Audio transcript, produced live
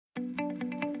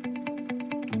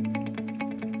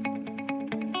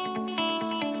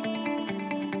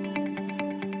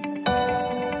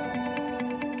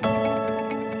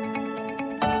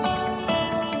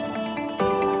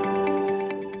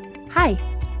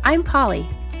I'm Polly.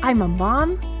 I'm a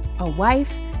mom, a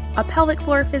wife, a pelvic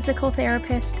floor physical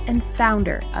therapist, and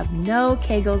founder of No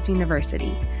Kegels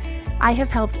University. I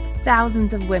have helped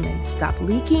thousands of women stop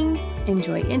leaking,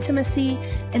 enjoy intimacy,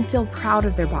 and feel proud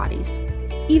of their bodies,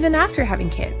 even after having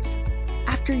kids.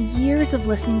 After years of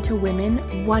listening to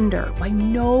women wonder why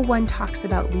no one talks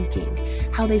about leaking,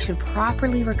 how they should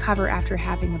properly recover after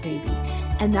having a baby,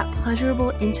 and that pleasurable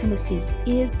intimacy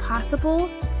is possible,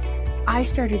 I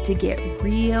started to get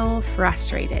real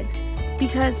frustrated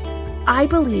because I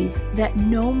believe that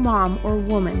no mom or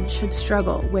woman should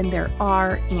struggle when there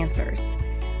are answers.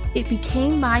 It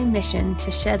became my mission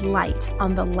to shed light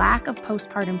on the lack of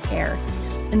postpartum care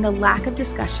and the lack of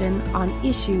discussion on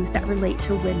issues that relate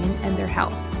to women and their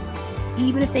health,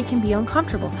 even if they can be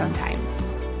uncomfortable sometimes.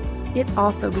 It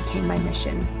also became my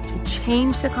mission to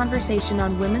change the conversation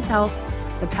on women's health,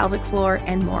 the pelvic floor,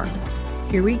 and more.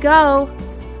 Here we go.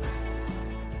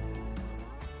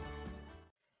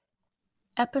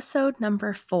 Episode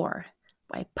number 4,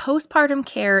 Why Postpartum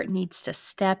Care Needs to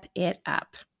Step It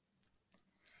Up.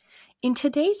 In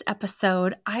today's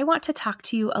episode, I want to talk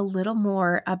to you a little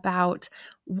more about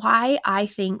why I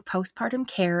think postpartum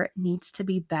care needs to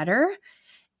be better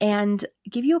and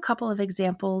give you a couple of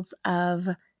examples of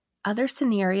other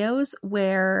scenarios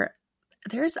where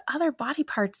there's other body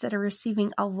parts that are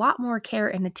receiving a lot more care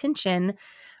and attention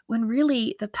when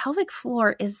really the pelvic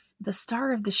floor is the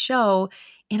star of the show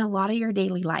in a lot of your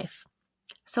daily life.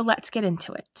 So let's get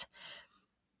into it.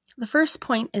 The first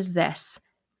point is this.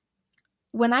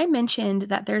 When I mentioned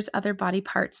that there's other body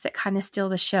parts that kind of steal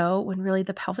the show when really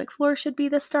the pelvic floor should be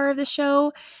the star of the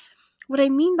show, what I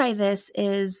mean by this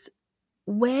is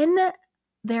when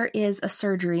there is a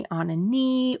surgery on a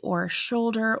knee or a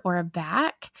shoulder or a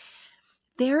back,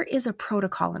 there is a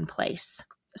protocol in place.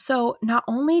 So not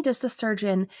only does the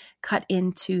surgeon cut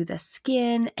into the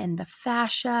skin and the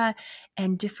fascia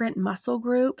and different muscle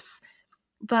groups,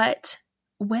 but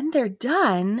when they're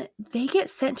done, they get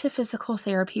sent to physical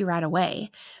therapy right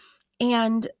away.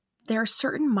 And there are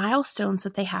certain milestones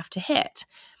that they have to hit.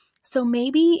 So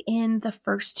maybe in the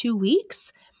first 2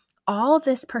 weeks, all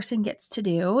this person gets to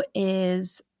do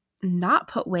is not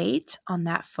put weight on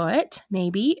that foot,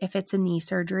 maybe if it's a knee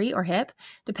surgery or hip,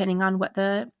 depending on what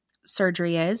the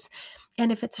surgery is.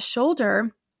 And if it's a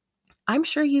shoulder, I'm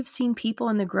sure you've seen people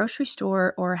in the grocery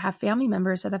store or have family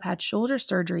members that have had shoulder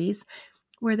surgeries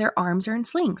where their arms are in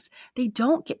slings. They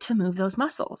don't get to move those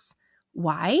muscles.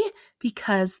 Why?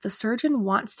 Because the surgeon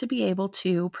wants to be able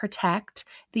to protect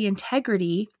the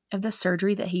integrity of the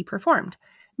surgery that he performed.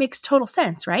 Makes total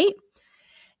sense, right?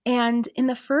 And in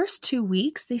the first 2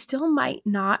 weeks, they still might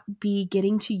not be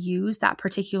getting to use that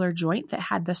particular joint that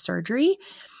had the surgery,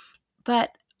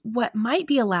 but what might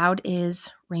be allowed is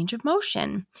range of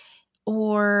motion.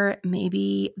 Or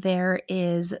maybe there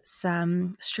is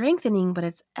some strengthening, but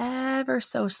it's ever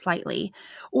so slightly.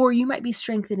 Or you might be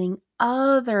strengthening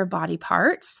other body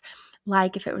parts.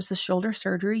 Like if it was a shoulder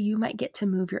surgery, you might get to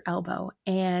move your elbow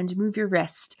and move your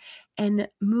wrist and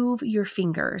move your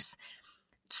fingers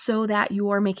so that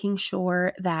you're making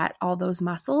sure that all those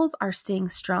muscles are staying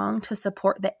strong to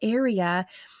support the area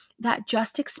that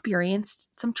just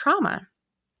experienced some trauma.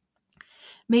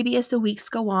 Maybe as the weeks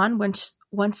go on,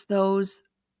 once those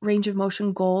range of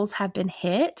motion goals have been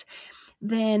hit,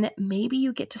 then maybe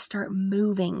you get to start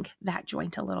moving that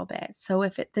joint a little bit. So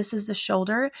if this is the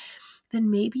shoulder, then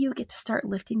maybe you get to start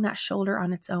lifting that shoulder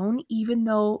on its own, even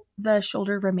though the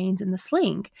shoulder remains in the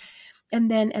sling. And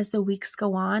then as the weeks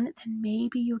go on, then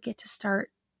maybe you get to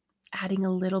start adding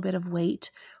a little bit of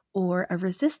weight or a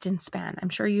resistance band. I'm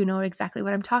sure you know exactly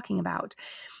what I'm talking about.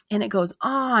 And it goes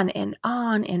on and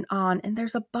on and on. And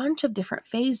there's a bunch of different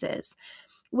phases,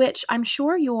 which I'm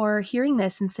sure you're hearing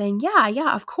this and saying,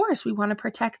 yeah, of course, we want to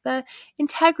protect the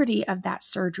integrity of that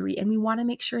surgery. And we want to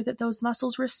make sure that those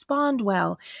muscles respond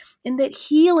well and that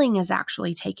healing is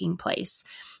actually taking place.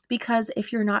 Because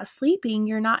if you're not sleeping,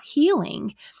 you're not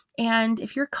healing. And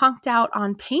if you're conked out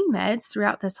on pain meds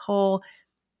throughout this whole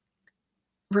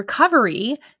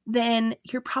recovery, then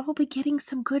you're probably getting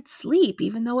some good sleep,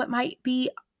 even though it might be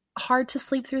hard to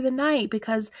sleep through the night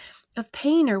because of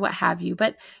pain or what have you,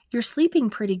 but you're sleeping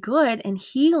pretty good, and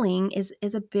healing is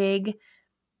a big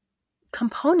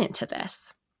component to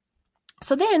this.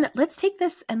 So then let's take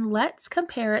this and let's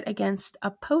compare it against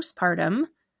a postpartum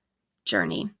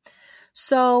journey.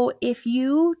 So if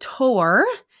you tore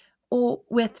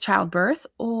with childbirth,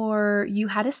 or you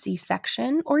had a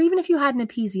C-section, or even if you had an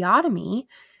episiotomy,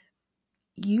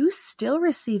 you still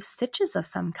receive stitches of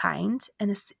some kind,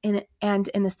 and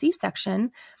in a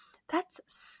C-section, that's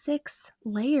 6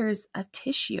 layers of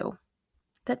tissue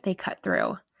that they cut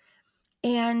through.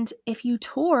 And if you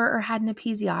tore or had an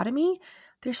episiotomy,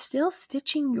 they're still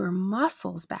stitching your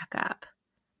muscles back up.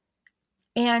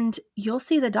 And you'll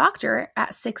see the doctor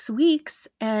at 6 weeks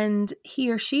and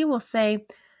he or she will say,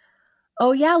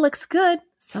 "Oh yeah, looks good."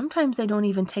 Sometimes they don't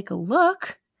even take a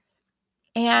look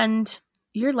and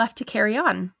you're left to carry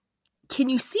on. Can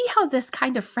you see how this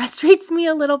kind of frustrates me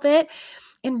a little bit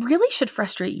and really should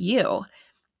frustrate you?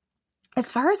 As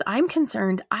far as I'm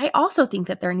concerned, I also think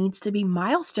that there needs to be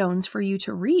milestones for you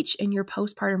to reach in your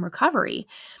postpartum recovery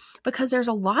because there's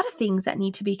a lot of things that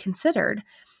need to be considered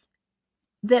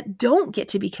that don't get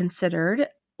to be considered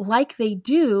like they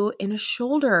do in a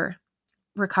shoulder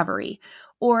recovery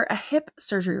or a hip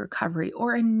surgery recovery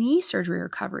or a knee surgery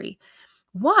recovery.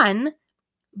 One,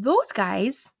 those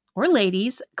guys or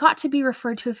ladies got to be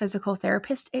referred to a physical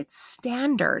therapist. It's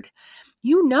standard.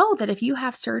 You know that if you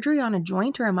have surgery on a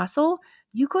joint or a muscle,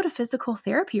 you go to physical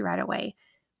therapy right away.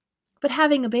 But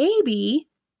having a baby,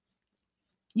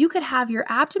 you could have your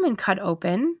abdomen cut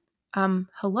open.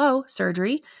 Hello,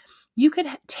 surgery. You could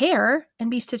tear and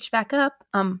be stitched back up.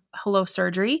 Hello,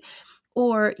 surgery.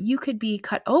 Or you could be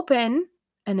cut open,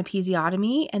 an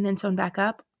episiotomy, and then sewn back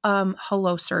up.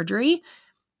 Hello, surgery.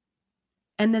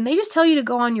 And then they just tell you to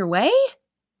go on your way.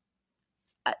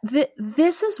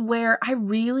 This is where I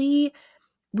really,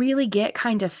 really get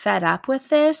kind of fed up with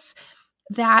this,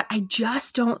 that I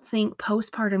just don't think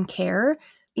postpartum care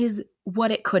is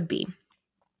what it could be.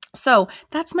 So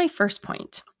that's my first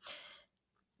point.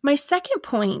 My second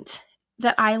point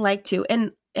that I like to,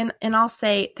 and I'll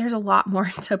say there's a lot more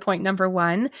to point number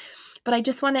one, but I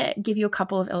just want to give you a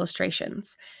couple of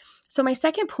illustrations. So my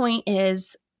second point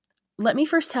is, let me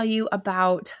first tell you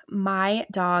about my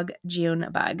dog,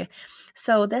 Junebug.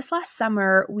 So this last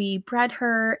summer, we bred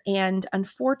her, and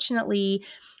unfortunately,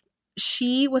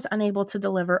 she was unable to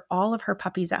deliver all of her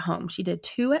puppies at home. She did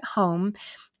 2 at home,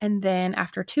 and then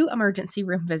after 2 emergency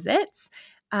room visits,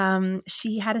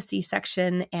 she had a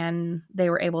C-section, and they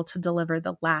were able to deliver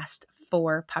the last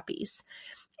 4 puppies.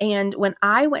 And when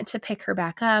I went to pick her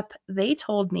back up, they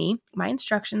told me, my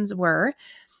instructions were,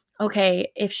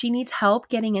 okay, if she needs help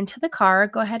getting into the car,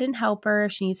 go ahead and help her.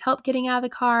 If she needs help getting out of the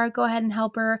car, go ahead and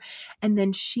help her. And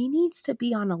then she needs to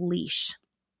be on a leash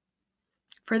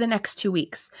for the next 2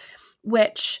 weeks,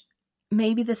 which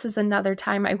maybe this is another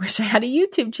time I wish I had a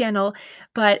YouTube channel.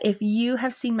 But if you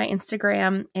have seen my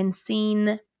Instagram and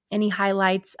seen any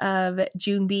highlights of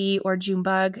Junebee or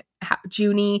Junebug,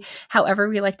 Junie, however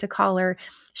we like to call her,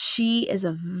 she is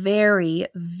a very,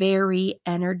 very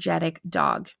energetic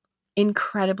dog.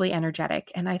 Incredibly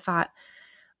energetic. And I thought,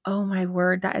 oh my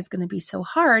word, that is going to be so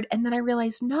hard. And then I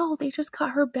realized, no, they just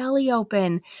cut her belly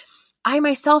open. I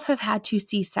myself have had 2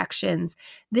 C-sections.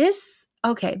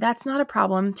 Okay, that's not a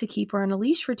problem to keep her on a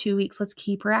leash for 2 weeks. Let's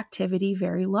keep her activity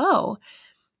very low.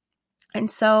 And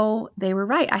so they were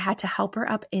right. I had to help her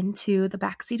up into the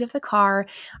backseat of the car.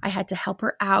 I had to help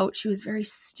her out. She was very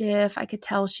stiff. I could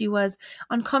tell she was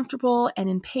uncomfortable and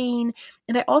in pain.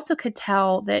 And I also could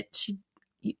tell that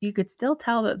you could still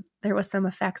tell that there was some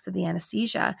effects of the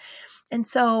anesthesia. And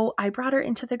so I brought her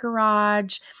into the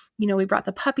garage. We brought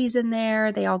the puppies in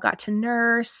there. They all got to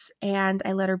nurse, and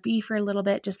I let her be for a little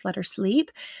bit, just let her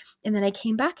sleep. And then I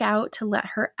came back out to let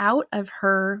her out of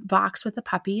her box with the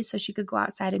puppies so she could go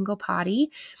outside and go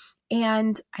potty.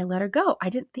 And I let her go.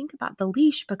 I didn't think about the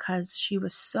leash because she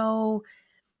was so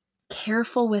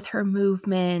careful with her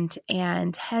movement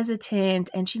and hesitant,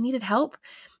 and she needed help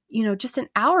just an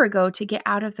hour ago to get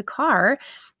out of the car,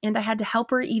 and I had to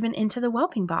help her even into the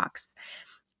whelping box.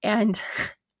 And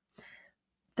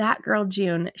that girl,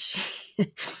 June,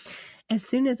 as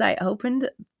soon as I opened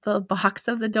the box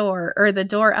of the door, or the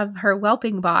door of her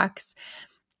whelping box,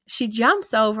 she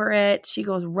jumps over it. She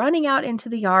goes running out into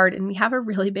the yard, and we have a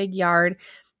really big yard.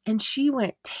 And she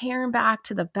went tearing back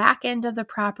to the back end of the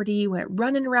property, went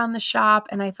running around the shop.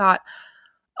 And I thought,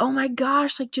 oh my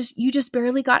gosh, you just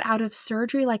barely got out of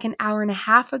surgery like an hour and a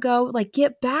half ago.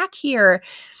 Get back here.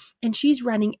 And she's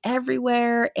running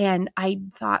everywhere. And I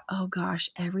thought, oh gosh,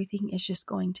 everything is just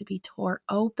going to be tore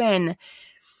open.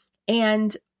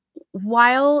 And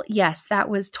while, yes, that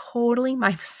was totally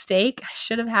my mistake, I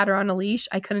should have had her on a leash.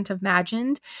 I couldn't have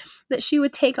imagined that she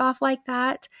would take off like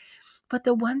that. But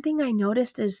the one thing I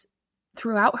noticed is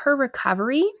throughout her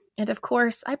recovery, and of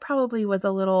course, I probably was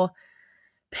a little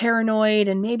paranoid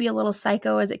and maybe a little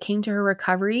psycho as it came to her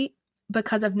recovery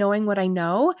because of knowing what I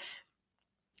know.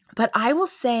 But I will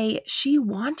say she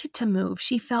wanted to move.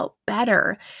 She felt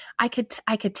better. I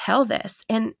could tell this.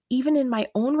 And even in my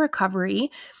own recovery,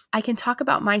 I can talk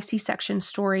about my C-section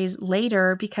stories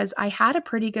later because I had a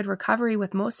pretty good recovery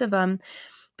with most of them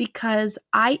because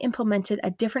I implemented a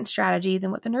different strategy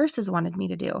than what the nurses wanted me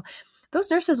to do.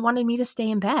 Those nurses wanted me to stay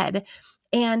in bed.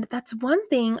 And that's one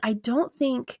thing I don't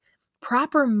think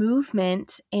proper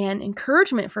movement and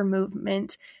encouragement for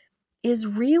movement is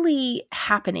really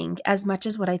happening as much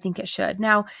as what I think it should.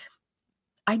 Now,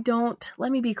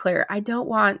 let me be clear, I don't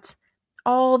want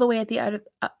all the way at the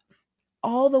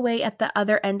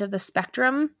other end of the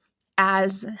spectrum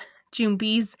as June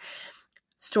B's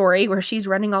story where she's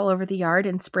running all over the yard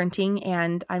and sprinting,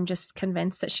 and I'm just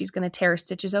convinced that she's going to tear her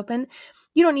stitches open.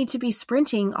 You don't need to be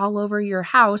sprinting all over your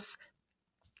house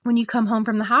when you come home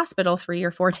from the hospital 3 or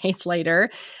 4 days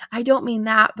later. I don't mean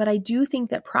that, but I do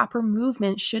think that proper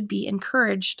movement should be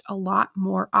encouraged a lot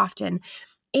more often.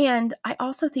 And I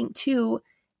also think too,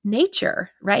 nature,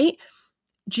 right?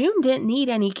 June didn't need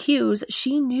any cues.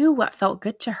 She knew what felt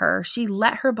good to her. She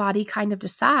let her body kind of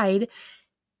decide.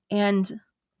 And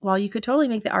while you could totally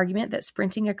make the argument that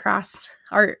sprinting across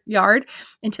our yard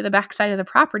into the backside of the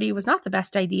property was not the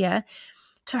best idea,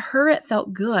 to her it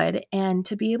felt good. And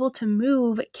to be able to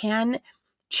move can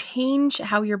change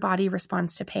how your body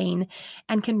responds to pain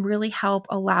and can really help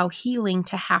allow healing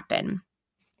to happen.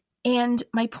 And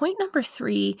my point number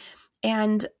 3,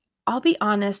 and I'll be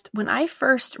honest, when I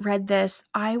first read this,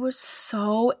 I was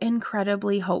so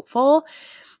incredibly hopeful.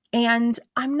 And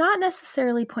I'm not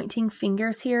necessarily pointing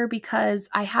fingers here because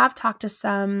I have talked to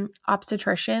some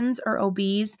obstetricians or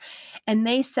OBs, and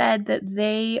they said that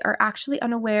they are actually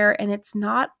unaware and it's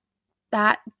not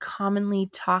that commonly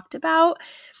talked about.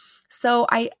 So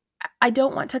I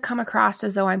don't want to come across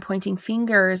as though I'm pointing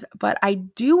fingers, but I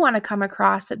do want to come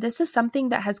across that this is something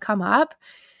that has come up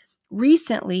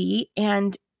recently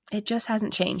and it just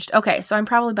hasn't changed. Okay, so I'm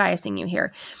probably biasing you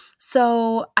here.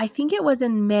 So I think it was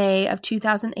in May of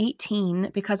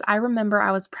 2018, because I remember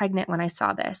I was pregnant when I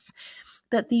saw this,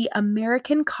 that the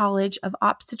American College of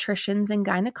Obstetricians and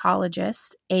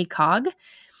Gynecologists, ACOG,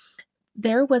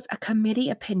 there was a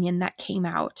committee opinion that came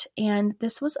out. And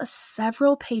this was a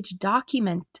several-page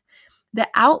document that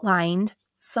outlined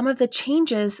some of the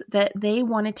changes that they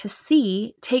wanted to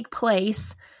see take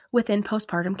place within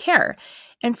postpartum care.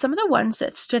 And some of the ones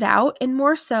that stood out, and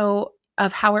more so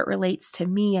of how it relates to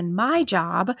me and my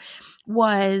job,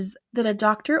 was that a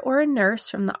doctor or a nurse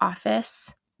from the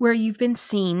office where you've been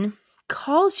seen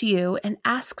calls you and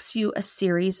asks you a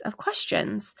series of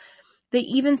questions. They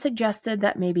even suggested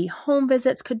that maybe home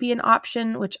visits could be an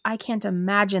option, which I can't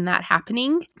imagine that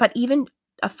happening, but even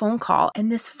a phone call.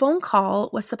 And this phone call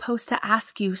was supposed to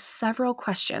ask you several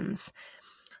questions.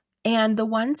 And the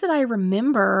ones that I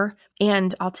remember,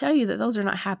 and I'll tell you that those are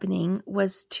not happening,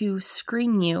 was to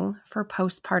screen you for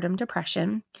postpartum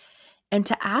depression and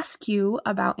to ask you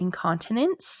about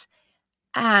incontinence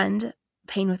and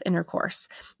pain with intercourse.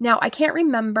 Now, I can't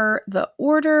remember the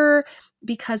order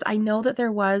because I know that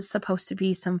there was supposed to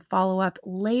be some follow-up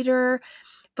later,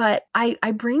 but I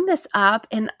bring this up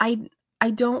and I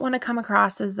don't want to come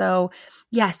across as though,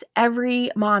 yes,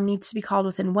 every mom needs to be called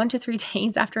within 1 to 3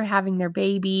 days after having their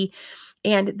baby.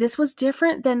 And this was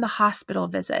different than the hospital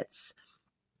visits.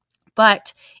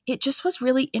 But it just was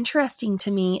really interesting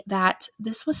to me that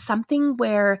this was something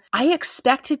where I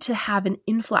expected to have an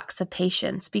influx of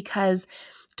patients because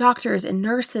doctors and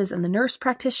nurses and the nurse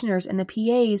practitioners and the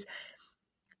PAs,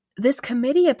 this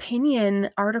committee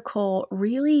opinion article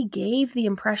really gave the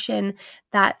impression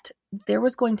that there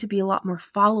was going to be a lot more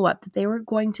follow-up, that they were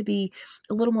going to be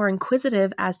a little more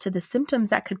inquisitive as to the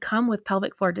symptoms that could come with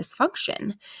pelvic floor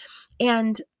dysfunction.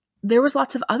 And there was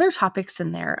lots of other topics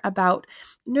in there about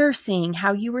nursing,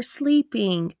 how you were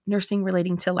sleeping, nursing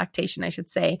relating to lactation, I should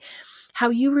say, how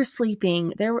you were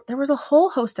sleeping. There was a whole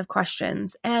host of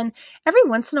questions. And every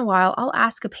once in a while, I'll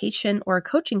ask a patient or a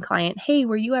coaching client, hey,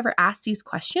 were you ever asked these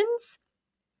questions?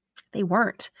 They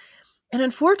weren't. And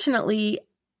unfortunately,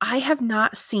 I have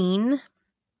not seen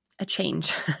a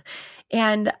change.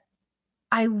 And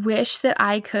I wish that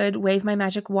I could wave my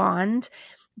magic wand,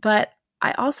 but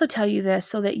I also tell you this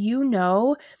so that you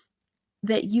know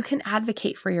that you can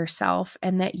advocate for yourself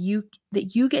and that you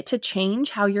get to change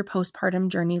how your postpartum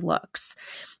journey looks.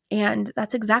 And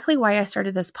that's exactly why I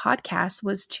started this podcast,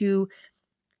 was to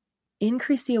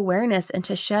increase the awareness and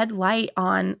to shed light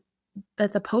on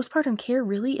that the postpartum care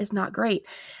really is not great.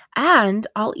 And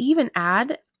I'll even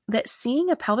add that seeing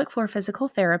a pelvic floor physical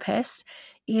therapist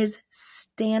is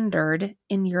standard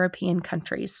in European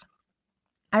countries.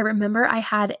 I remember I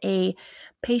had a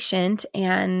patient,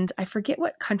 and I forget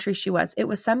what country she was. It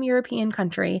was some European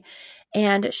country,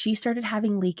 and she started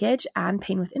having leakage and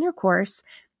pain with intercourse.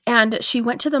 And she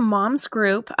went to the mom's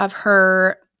group of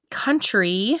her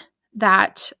country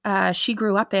that she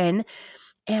grew up in,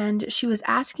 And she was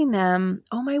asking them,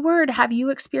 oh my word, have you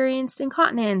experienced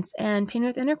incontinence and pain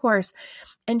with intercourse?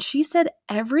 And she said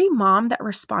every mom that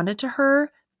responded to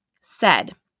her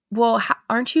said, well,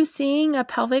 aren't you seeing a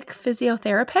pelvic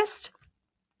physiotherapist?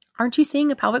 Aren't you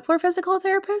seeing a pelvic floor physical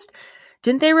therapist?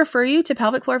 Didn't they refer you to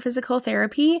pelvic floor physical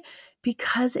therapy?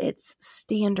 Because it's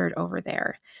standard over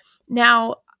there.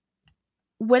 Now,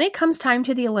 when it comes time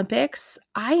to the Olympics,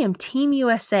 I am Team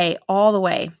USA all the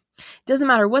way. Doesn't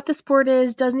matter what the sport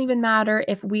is, doesn't even matter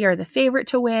if we are the favorite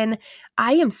to win.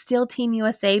 I am still Team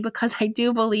USA because I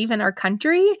do believe in our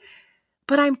country.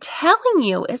 But I'm telling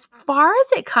you, as far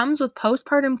as it comes with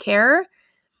postpartum care,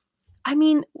 I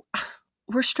mean,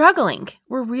 we're struggling.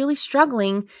 We're really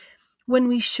struggling when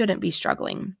we shouldn't be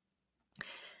struggling.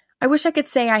 I wish I could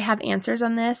say I have answers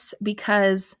on this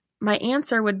because my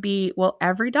answer would be, well,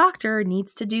 every doctor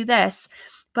needs to do this,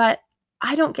 but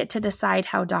I don't get to decide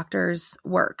how doctors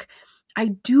work. I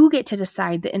do get to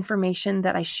decide the information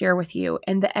that I share with you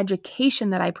and the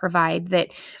education that I provide, that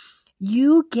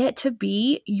you get to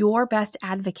be your best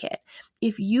advocate.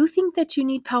 If you think that you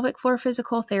need pelvic floor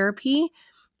physical therapy,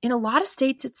 in a lot of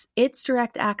states, it's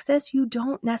direct access. You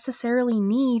don't necessarily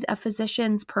need a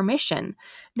physician's permission.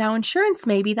 Now, insurance,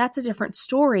 maybe that's a different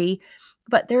story,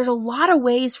 but there's a lot of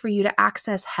ways for you to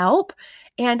access help,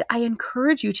 and I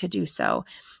encourage you to do so.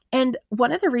 And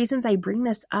one of the reasons I bring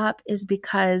this up is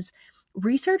because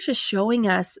research is showing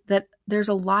us that there's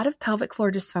a lot of pelvic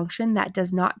floor dysfunction that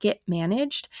does not get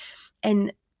managed,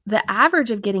 and the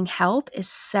average of getting help is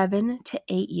 7 to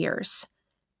 8 years.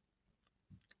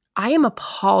 I am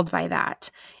appalled by that.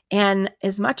 And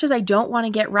as much as I don't want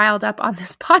to get riled up on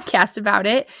this podcast about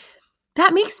it,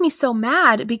 that makes me so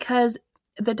mad because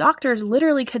the doctors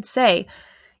literally could say,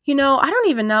 I don't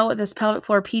even know what this pelvic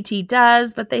floor PT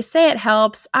does, but they say it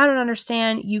helps. I don't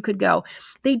understand. You could go.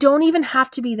 They don't even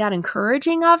have to be that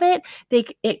encouraging of it.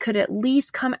 It could at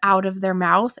least come out of their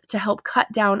mouth to help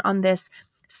cut down on this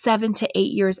 7 to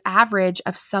 8 years average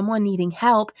of someone needing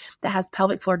help that has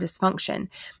pelvic floor dysfunction.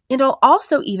 And I'll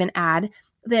also even add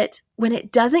that when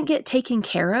it doesn't get taken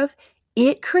care of,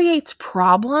 it creates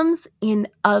problems in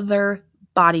other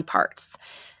body parts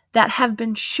that have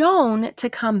been shown to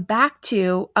come back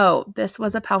to, oh, this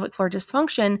was a pelvic floor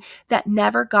dysfunction that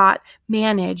never got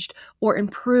managed or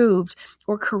improved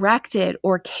or corrected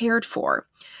or cared for.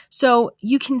 So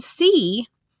you can see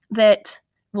that,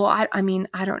 well, I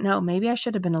don't know. Maybe I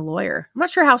should have been a lawyer. I'm not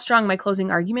sure how strong my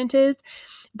closing argument is,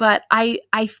 but I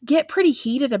get pretty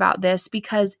heated about this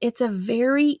because it's a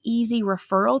very easy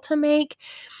referral to make.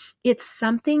 It's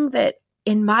something that,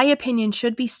 in my opinion,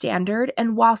 should be standard.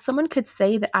 And while someone could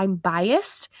say that I'm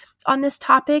biased on this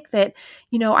topic, that,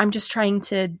 I'm just trying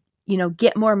to,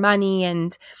 get more money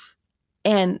and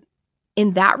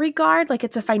in that regard, like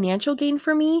it's a financial gain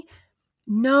for me,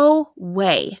 no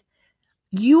way.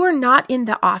 You are not in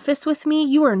the office with me.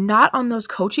 You are not on those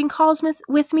coaching calls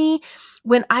with me.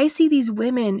 When I see these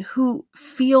women who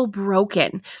feel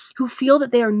broken, who feel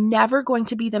that they are never going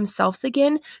to be themselves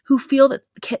again, who feel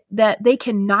that they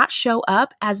cannot show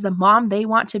up as the mom they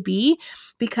want to be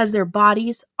because their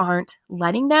bodies aren't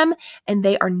letting them and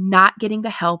they are not getting the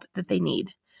help that they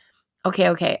need.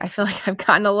 Okay. I feel like I've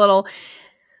gotten a little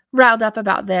riled up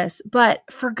about this, but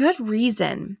for good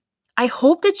reason. I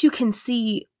hope that you can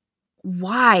see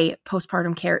why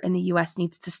postpartum care in the US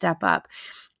needs to step up.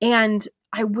 And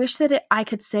I wish that I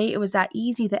could say it was that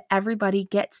easy that everybody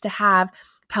gets to have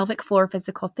pelvic floor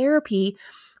physical therapy,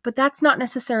 but that's not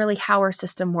necessarily how our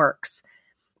system works.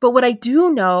 But what I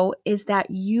do know is that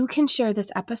you can share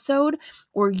this episode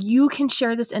or you can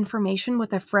share this information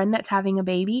with a friend that's having a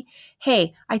baby.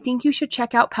 Hey, I think you should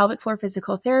check out pelvic floor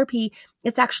physical therapy.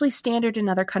 It's actually standard in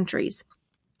other countries.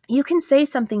 You can say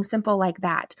something simple like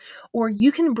that, or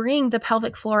you can bring the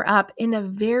pelvic floor up in a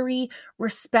very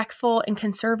respectful and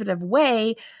conservative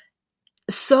way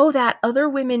so that other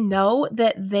women know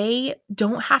that they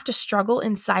don't have to struggle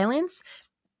in silence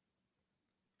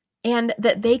and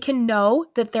that they can know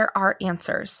that there are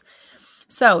answers.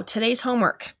 So today's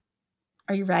homework.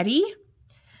 Are you ready?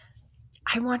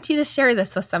 I want you to share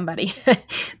this with somebody.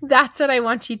 That's what I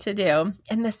want you to do.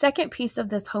 And the second piece of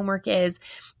this homework is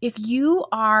if you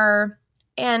don't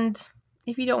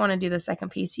want to do the second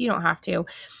piece, you don't have to,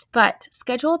 but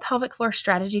schedule a pelvic floor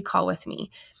strategy call with me.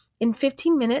 In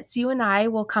 15 minutes, you and I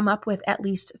will come up with at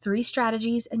least 3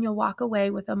 strategies and you'll walk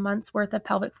away with a month's worth of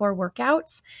pelvic floor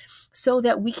workouts so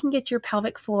that we can get your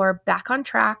pelvic floor back on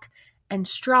track and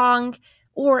strong.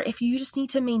 Or if you just need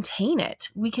to maintain it,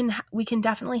 we can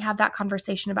definitely have that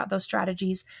conversation about those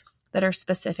strategies that are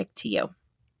specific to you.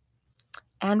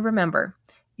 And remember,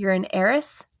 you're an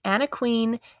heiress and a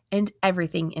queen and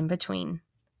everything in between.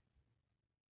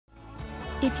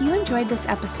 If you enjoyed this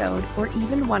episode or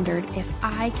even wondered if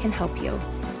I can help you,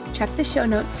 check the show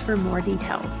notes for more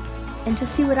details. And to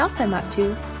see what else I'm up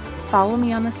to, follow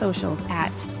me on the socials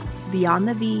at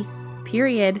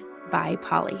BeyondTheV, by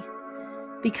Polly.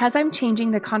 Because I'm changing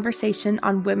the conversation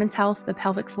on women's health, the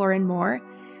pelvic floor, and more,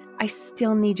 I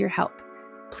still need your help.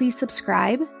 Please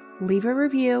subscribe, leave a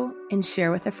review, and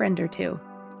share with a friend or two.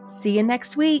 See you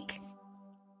next week.